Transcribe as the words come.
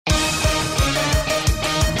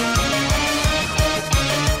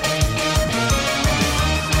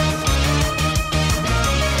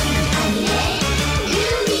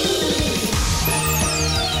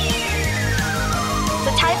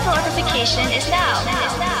Anime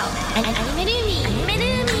Roomy.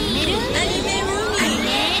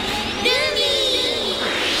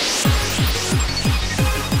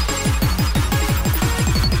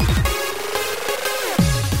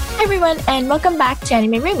 Hi everyone, and welcome back to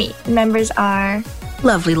Anime Roomy. The members are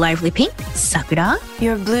Lovely Lively Pink, Sakura,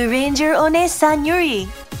 your Blue Ranger One-san Yuri,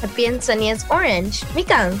 Happy and Sunny as Orange,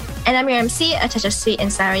 Mikang, and I'm your MC, a touch of sweet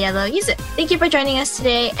and sour yellow, Yuzu. Thank you for joining us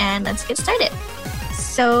today, and let's get started.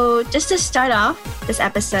 So, just to start off this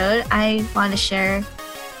episode, I want to share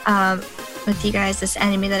with you guys this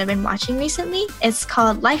anime that I've been watching recently. It's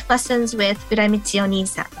called Life Lessons with Uramitsu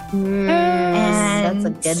Onisan. That's a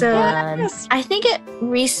good one. I think it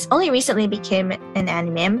only recently became an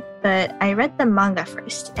anime, but I read the manga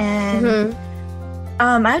first. And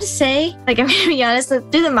I have to say, like, I'm going to be honest, through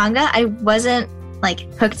the manga, I wasn't,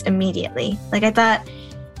 like, hooked immediately. Like, I thought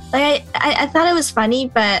it was funny,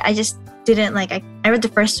 but I just didn't, like, I read the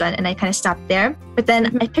first one and I kind of stopped there. But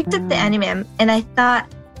then I picked up the anime and I thought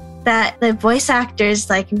that the voice actors,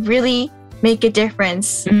 like, really make a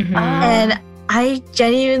difference. And I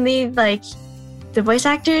genuinely, like, the voice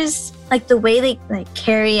actors, like, the way they, like,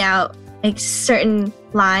 carry out, like, certain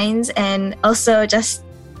lines, and also just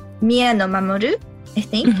Miyano Mamoru, I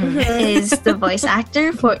think, is the voice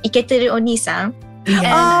actor for Iketeru Onisan. And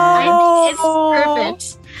I think it's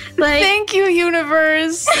perfect. Like, thank you,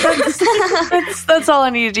 universe. That's all I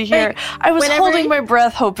needed to hear. Like, I was holding my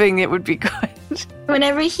breath, hoping it would be good.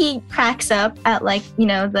 Whenever he cracks up at, like, you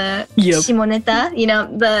know, the shimoneta, you know,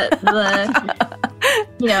 the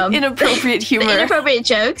you know, inappropriate humor, the inappropriate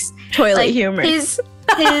jokes, toilet like, humor. His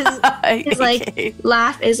like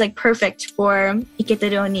laugh is, like, perfect for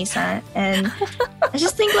Iketeru Onisan, and I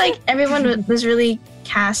just think, like, everyone was really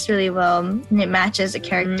cast really well, and it matches the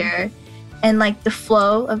character. And, like, the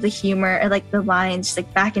flow of the humor, or, like, the lines,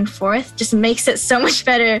 like, back and forth, just makes it so much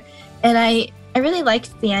better. And I really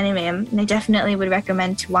liked the anime, and I definitely would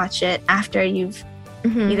recommend to watch it after you've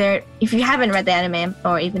either, if you haven't read the anime,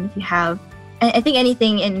 or even if you have. I think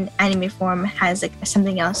anything in anime form has, like,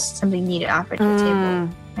 something new to offer to the table,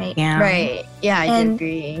 right? Yeah. Right. Yeah, I do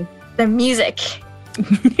agree. The music.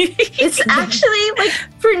 It's actually, like,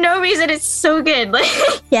 for no reason, it's so good. Like,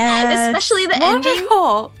 especially the ending.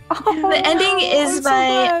 The ending is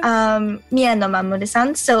by Miyano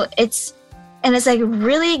Mamoru-san, so it's like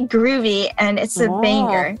really groovy, and it's a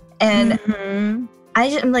banger. And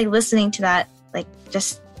I'm, like, listening to that, like,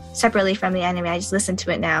 just separately from the anime. I just listen to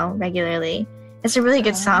it now regularly. It's a really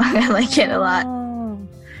good song. I like it a lot.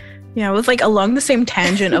 Yeah, with, like, along the same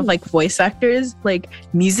tangent of, like, voice actors, like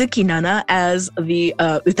Mizuki Nana as the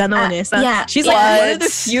Utano Onesan. She's like one of the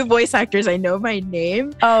few voice actors I know by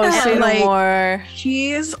name. Oh, say no more.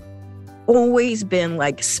 She's always been,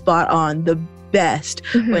 like, spot on, the best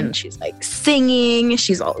when she's, like, singing.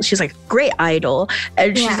 She's like a great idol,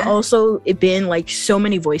 and she's also been, like, so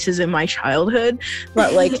many voices in my childhood.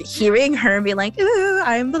 But, like, hearing her be like, "Ooh,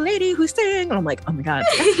 I'm the lady who sang," I'm like, oh my god,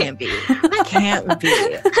 that can't be.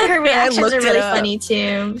 Her reactions are really funny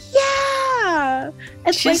too. Yeah,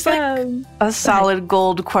 and she's like a solid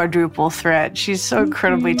gold quadruple threat. She's so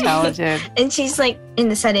incredibly talented, and she's, like, in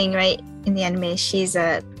the setting, right, in the anime, she's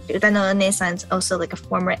Utano Onesan's also, like, a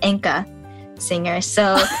former enka singer,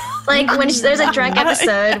 so, like, when there's a drunk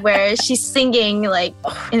episode where she's singing, like,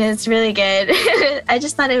 and it's really good. I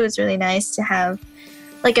just thought it was really nice to have,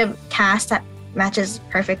 like, a cast that matches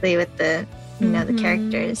perfectly with the, you know, the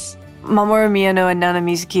characters. Mamoru Miyano and Nana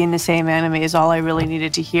Mizuki in the same anime is all I really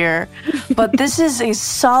needed to hear. But this is a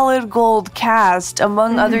solid gold cast,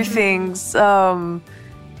 among other things. Yuichi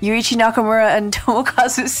Nakamura and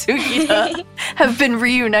Tomokazu Sugita have been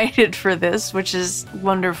reunited for this, which is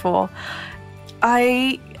wonderful.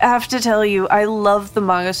 I have to tell you, I love the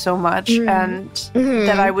manga so much, and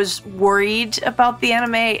that I was worried about the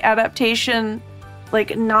anime adaptation,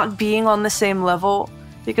 like, not being on the same level,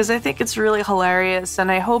 because I think it's really hilarious,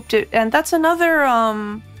 and I hoped it. And that's another,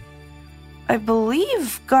 I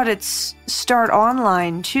believe, got its start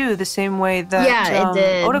online too, the same way that it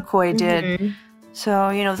did. Otakoi did. So,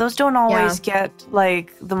 you know, those don't always get,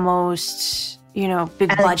 like, the most, you know,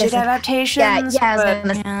 big budget adaptations. I was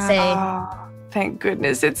gonna say. Thank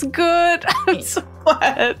goodness it's good. I'm so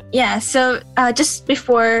glad. Yeah, so just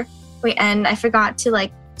before we end, I forgot to,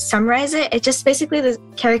 like, summarize it. It's just basically the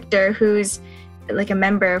character who's, like, a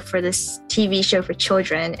member for this TV show for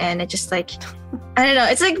children, and it just, like, I don't know,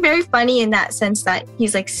 it's, like, very funny in that sense that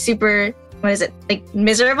he's, like, super, what is it, like,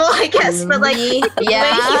 miserable, I guess, but, like,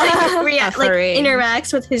 the way he, like,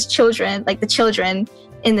 interacts with his children, like, the children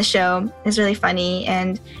in the show is really funny,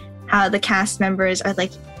 and how the cast members are,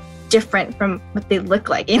 like, different from what they look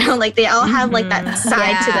like, you know, like they all have like that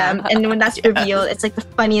side to them, and when that's revealed, it's like the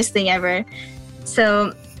funniest thing ever.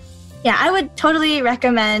 So yeah, I would totally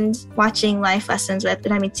recommend watching Life Lessons with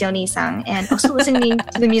Mitsuyo-ni-san, and also listening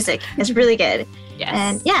to the music. It's really good. Yes.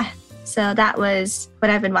 And yeah, so that was what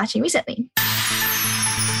I've been watching recently.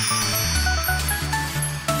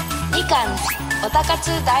 Mikan's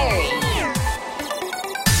Otakatsu Diary.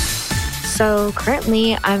 So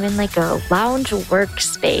currently I'm in like a lounge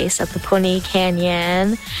workspace at the Pony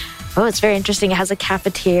Canyon. Oh, it's very interesting. It has a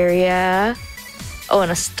cafeteria. Oh, and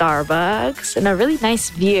a Starbucks and a really nice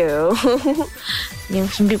view.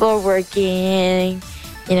 Some people are working,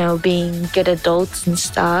 being good adults and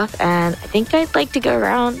stuff. And I think I'd like to go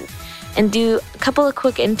around and do a couple of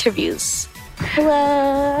quick interviews.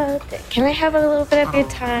 Hello. Can I have a little bit of your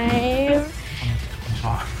time?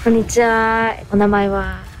 Konnichiwa. お名前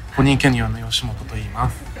は? Pony Canyon の吉本と言いま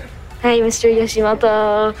す。Hi, Mr.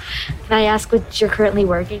 Yoshimoto. Can I ask what you're currently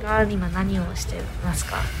working on? 今何をしています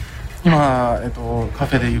か? 今、カ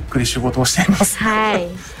フェでゆっくり仕事をしています。はい。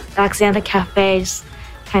Relaxing at the cafe, just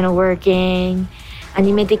kind of working. ア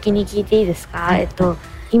ニメ的に聞いていいですか？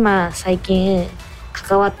今最近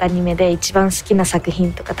関わったアニメで一番好きな作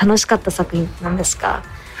品とか楽しかった作品って何ですか？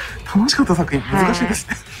楽しかった作品、難しいです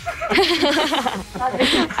ね。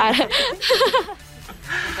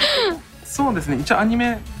そうですね。一応アニ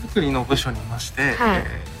メ作りの部署にいまして、ア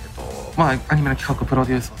ニメの企画プロ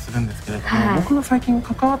デュースをするんですけれども、僕が最近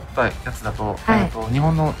関わったやつだと、日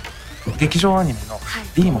本の劇場アニメの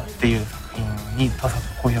「ディーモ」っていう作品に携わっ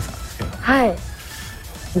たこういうやつなんですけれども、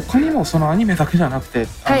他にもそのアニメだけじゃなくて、グ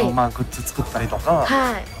ッズ作ったりとか、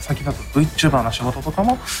最近だと VTuber の仕事とか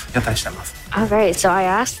もやったりしてます。Alright, so I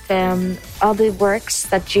asked them all the works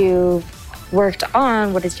that you worked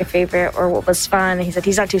on, what is your favorite or what was fun? And he said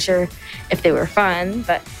he's not too sure if they were fun,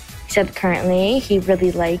 but he said currently he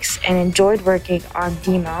really likes and enjoyed working on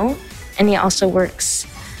Demo, and he also works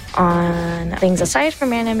on things aside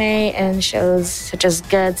from anime and shows such as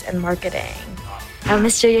goods and marketing.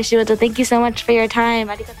 Mr. Yoshimoto, thank you so much for your time.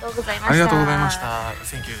 ありがとうございました。ありがとうございました。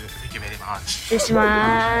Thank you very much. 失礼し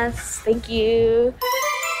ます。Thank you.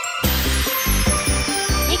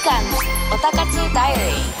 Mikan's Otakatsu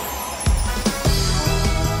Diary.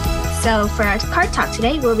 So for our card talk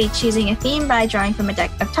today, we'll be choosing a theme by drawing from a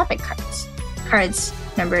deck of topic cards. Cards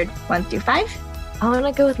numbered 1 through 5. I want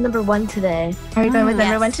to go with number 1 today. Are we going with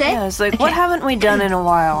number 1 today? Yeah, it's like, what haven't we done in a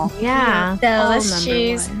while? Yeah. So let's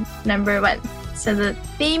choose number 1. So the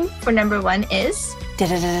theme for number 1 is...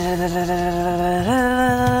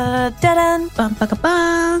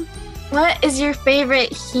 What is your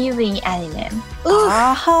favorite healing anime?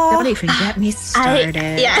 Don't even get me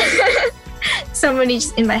started. So many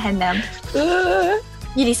just in my head now.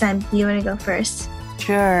 Yuri-san, you want to go first?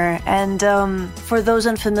 Sure. And for those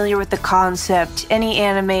unfamiliar with the concept, any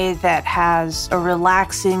anime that has a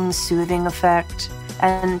relaxing, soothing effect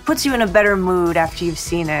and puts you in a better mood after you've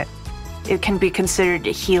seen it, it can be considered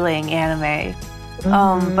a healing anime.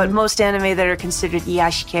 But most anime that are considered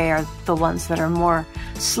iyashike are the ones that are more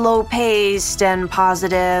slow-paced and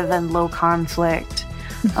positive and low conflict.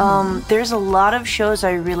 There's a lot of shows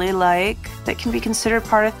I really like that can be considered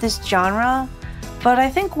part of this genre, but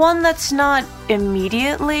I think one that's not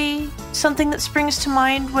immediately something that springs to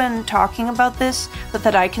mind when talking about this, but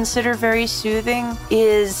that I consider very soothing,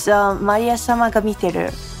 is Maria-sama ga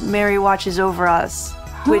miteru, Mary Watches Over Us,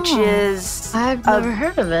 which is... I've never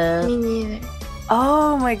heard of it. Me neither.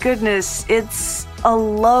 Oh my goodness, it's a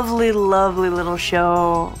lovely, lovely little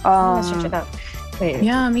show. I'm gonna search it up. Wait.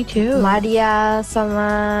 Yeah, me too.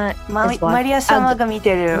 Maria-sama Maria-sama ga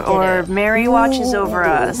miteru, or Mary Watches Over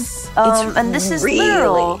Us. And this is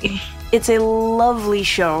literal. It's a lovely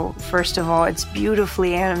show, first of all. It's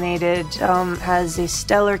beautifully animated, has a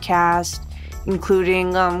stellar cast,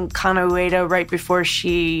 including Kana Ueda right before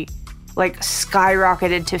she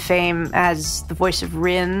skyrocketed to fame as the voice of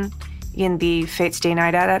Rin in the Fate Stay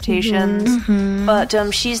Night adaptations. But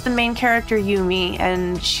she's the main character, Yumi,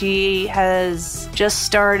 and she has just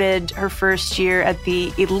started her first year at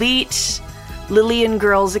the elite Lillian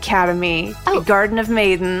Girls Academy, a Garden of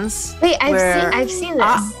Maidens. Wait, I've seen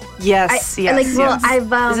this. Yes.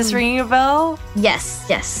 Is this ringing a bell?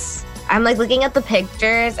 Yes. I'm looking at the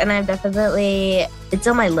pictures, and it's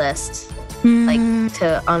on my list.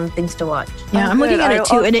 On things to watch. Yeah, I'm looking at it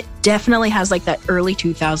too, and it definitely has that early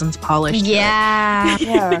 2000s polish. Yeah.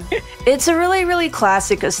 It's a really, really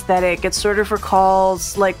classic aesthetic. It sort of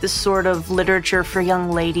recalls this sort of literature for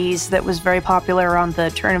young ladies that was very popular around the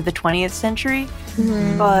turn of the 20th century,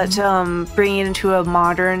 but bringing it into a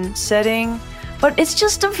modern setting. But it's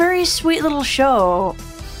just a very sweet little show.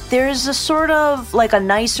 there's a sort of like a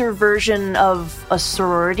nicer version of a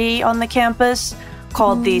sorority on the campus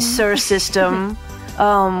called the Sur system,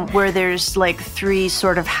 where there's like 3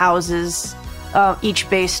 sort of houses, each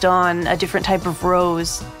based on a different type of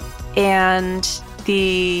rose. And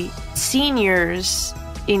the seniors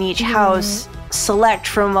in each house select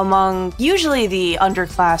from among usually the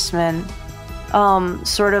underclassmen,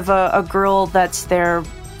 sort of a girl that's their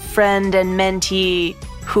friend and mentee,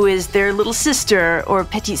 who is their little sister, or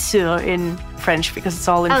petite sœur in French, because it's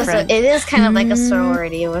all in French. So it is kind of like a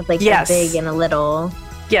sorority with like a big and a little.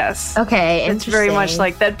 Yes. Okay, it's very much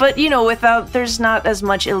like that. But, you know, there's not as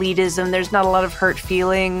much elitism. There's not a lot of hurt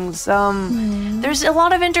feelings. There's a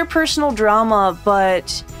lot of interpersonal drama,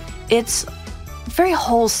 but it's very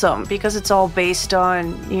wholesome because it's all based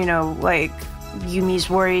on, you know, like Yumi's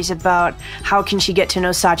worries about how can she get to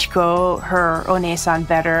know Sachiko, her One-san,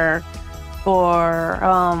 better. Or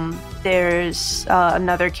there's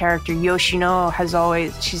another character, Yoshino,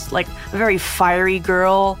 she's like a very fiery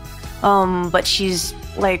girl, but she's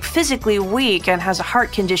like physically weak and has a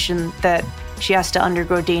heart condition that she has to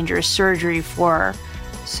undergo dangerous surgery for.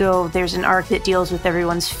 So there's an arc that deals with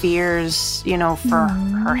everyone's fears, you know, for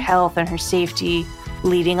her health and her safety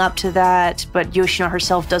leading up to that. But Yoshino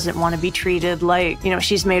herself doesn't want to be treated like, you know,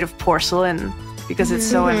 she's made of porcelain because it's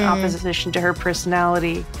so in opposition to her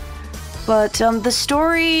personality. But the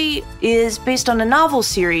story is based on a novel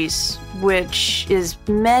series, which is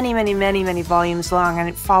many, many, many, many volumes long, and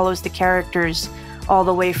it follows the characters all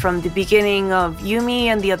the way from the beginning of Yumi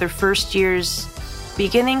and the other first years'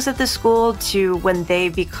 beginnings at the school to when they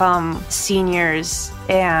become seniors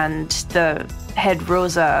and the head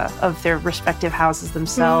Rosa of their respective houses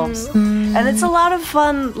themselves. And it's a lot of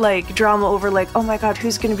fun, like, drama over, like, oh my god,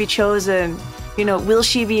 who's going to be chosen? You know, will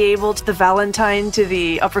she be able to the Valentine to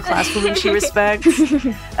the upperclasswoman she respects?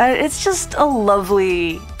 It's just a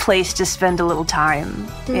lovely place to spend a little time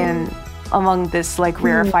in among this like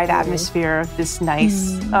rarefied atmosphere of this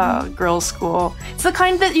nice girls' school. It's the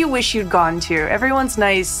kind that you wish you'd gone to. Everyone's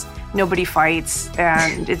nice, nobody fights,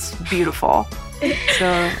 and it's beautiful.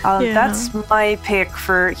 So that's my pick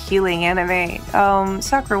for healing anime.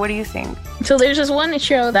 Sakura, what do you think? So there's this one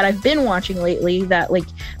show that I've been watching lately that like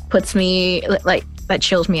puts me like that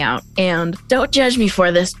chills me out. And don't judge me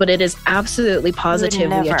for this, but it is absolutely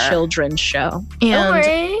positively a children's show. And don't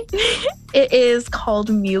worry. It is called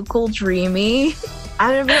Mukul Dreamy.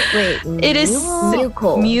 I remember. Wait, it is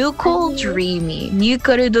Mukul Dreamy.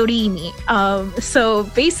 Mukul Dreamy. So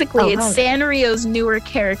basically, it's Sanrio's newer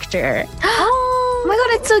character. Oh my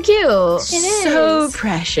god, it's so cute. It so is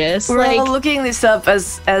precious. We're all looking this up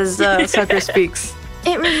as Sakura speaks.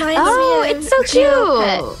 It reminds me of it's so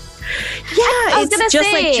cute. Yeah, it's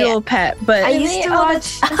just like Jewel Pet, but I used to watch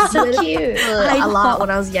so cute a lot when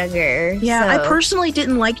I was younger. Yeah, I personally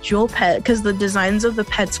didn't like Jewel Pet because the designs of the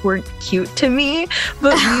pets weren't cute to me.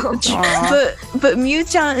 But but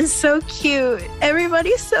Mew-chan is so cute.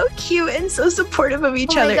 Everybody's so cute and so supportive of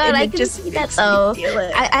each other. God, and I it can just see that though.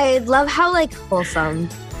 I love how like wholesome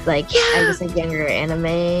I guess like younger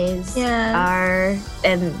animes are,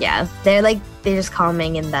 and they're just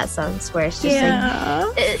calming in that sense where it's just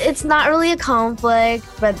like it's not really a conflict,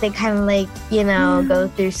 but they kind of like, you know, go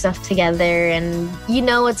through stuff together, and you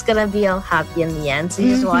know it's gonna be all happy in the end, so you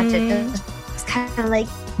just watch it. It's kind of like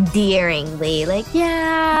dearingly like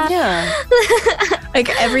like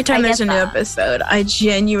every time there's a new episode, I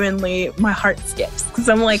genuinely, my heart skips because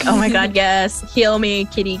I'm like, oh my god, yes, heal me,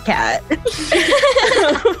 kitty cat.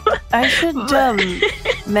 I should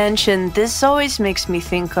mention, this always makes me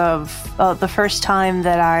think of the first time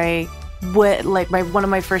that I went, like one of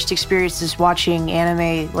my first experiences watching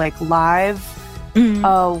anime like live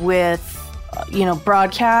with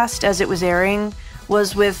broadcast as it was airing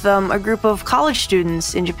was with a group of college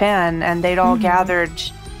students in Japan, and they'd all gathered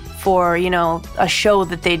for, a show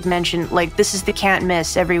that they'd mentioned, like, this is the can't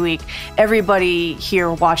miss every week. Everybody here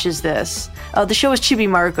watches this. The show is Chibi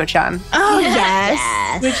Maruko-chan. Oh,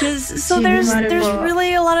 yes. Which is, so there's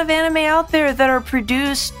really a lot of anime out there that are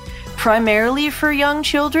produced primarily for young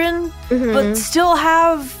children, but still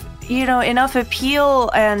have, enough appeal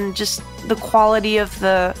and just the quality of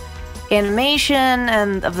the animation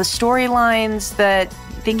and of the storylines that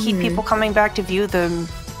they keep people coming back to view them.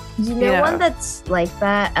 You know one that's like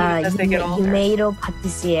that? Yumeiro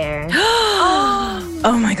Patissiere.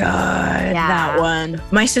 Oh my god, that one.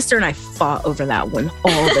 My sister and I fought over that one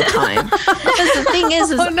all the time. Because the thing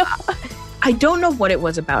is I don't know what it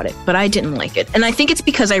was about it, but I didn't like it. And I think it's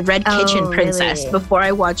because I read Kitchen Princess before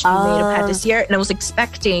I watched Yumeiro Patissiere, and I was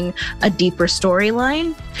expecting a deeper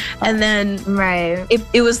storyline. And then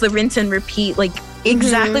it was the rinse and repeat, like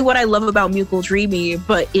exactly what I love about Mukul Dreamy,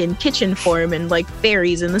 but in kitchen form and like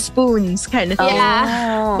fairies and the spoons kind of thing.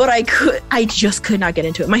 Yeah. But I just could not get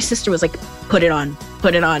into it. My sister was like, put it on.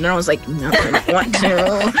 And I was like, no, I don't want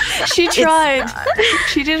to. She tried.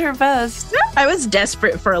 She did her best. I was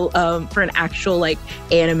desperate for an actual like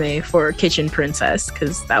anime for Kitchen Princess,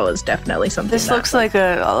 because that was definitely something. This looks like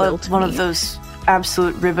one of those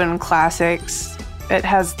absolute ribbon classics. It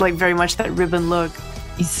has like very much that ribbon look.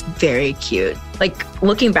 It's very cute. Like,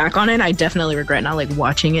 looking back on it, I definitely regret not like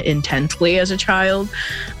watching it intently as a child.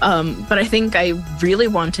 But I think I really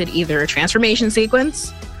wanted either a transformation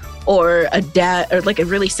sequence or a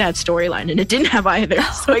really sad storyline, and it didn't have either,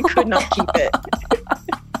 so I could not keep it.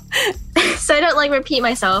 So I don't like repeat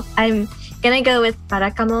myself. I'm gonna go with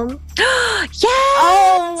Barakamon. Yes!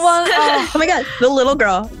 Oh my god, the little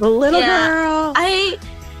girl.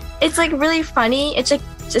 It's like really funny. It's like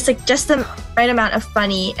just the right amount of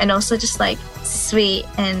funny, and also just like sweet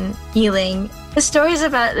and healing. The story is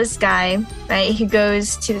about this guy, right, who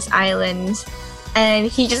goes to this island, and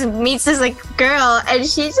he just meets this like girl, and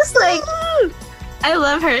she's just like, I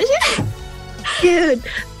love her. Dude,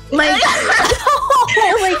 like,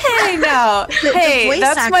 hey now, hey,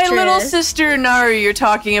 that's actress. My little sister Naru you're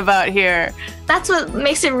talking about here. That's what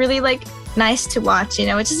makes it really like nice to watch, you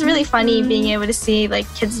know, which is really funny being able to see like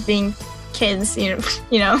kids being kids, you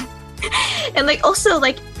know, and like also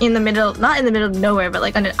like not in the middle of nowhere, but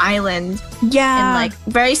like on an island, in like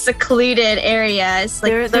very secluded areas.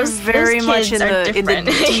 Like they're very much in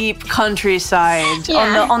the deep countryside.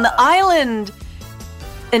 On the island,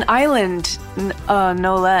 an island,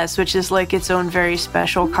 no less, which is like its own very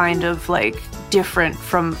special kind of like different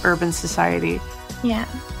from urban society. Yeah.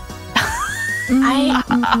 I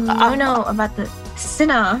don't know about the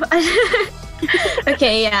Sinnoh.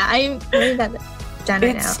 Okay, yeah, I'm reading that down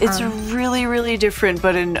right now. It's really, really different,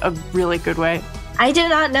 but in a really good way. I do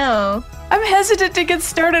not know. I'm hesitant to get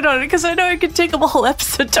started on it because I know I could take up a whole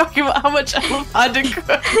episode talking about how much I love Honda.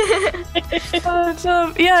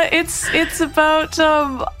 But yeah, it's about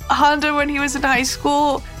Honda when he was in high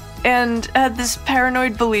school and had this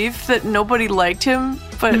paranoid belief that nobody liked him,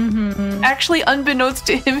 but actually, unbeknownst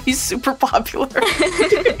to him, he's super popular.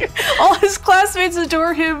 All his classmates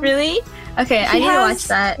adore him. Really? Okay, I need to watch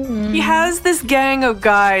that. He has this gang of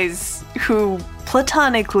guys who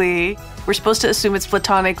platonically, we're supposed to assume it's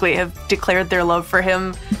platonically, have declared their love for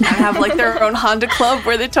him and have like their own Honda club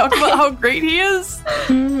where they talk about how great he is.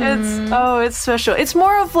 It's special. It's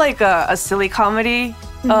more of like a silly comedy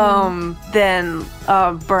than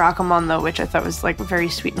Barakamon, though, which I thought was like a very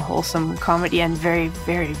sweet and wholesome comedy and very,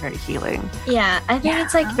 very, very healing. Yeah, I think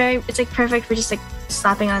it's like perfect for just like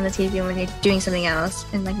slapping on the TV when you're doing something else,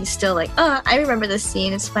 and like you still like, oh, I remember this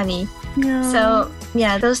scene, it's funny. So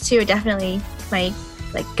yeah, those two are definitely my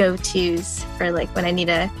like go-tos for like when I need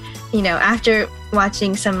a, you know, after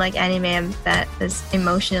watching some like anime that is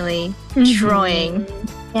emotionally destroying.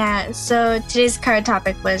 Yeah, so today's card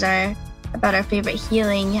topic was about our favorite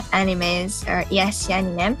healing animes, or ESC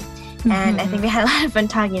anime, and I think we had a lot of fun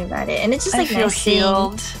talking about it, and it's just like I feel nice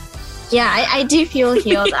healed. Yeah, I do feel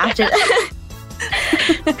healed after that.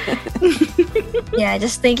 Yeah,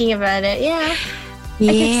 just thinking about it. Yeah, I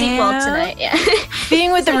can sleep well tonight. Yeah.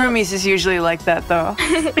 Being with the roomies is usually like that, though.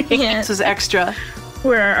 Yeah. This is extra.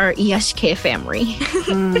 We're our ESK family.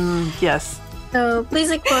 Yes. So please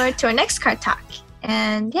look forward to our next card talk.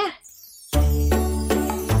 And yeah.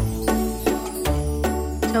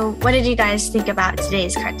 So what did you guys think about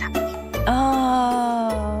today's card talk?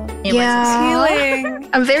 Oh, it was healing.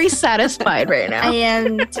 I'm very satisfied right now. I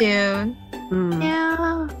am too.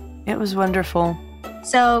 Yeah. It was wonderful.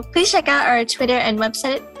 So please check out our Twitter and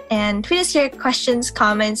website and tweet us your questions,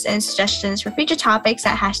 comments, and suggestions for future topics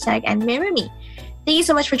at #AnimeRoomy. Thank you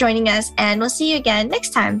so much for joining us, and we'll see you again next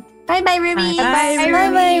time. Bye bye, Roomies. Bye bye,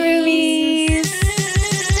 Roomies.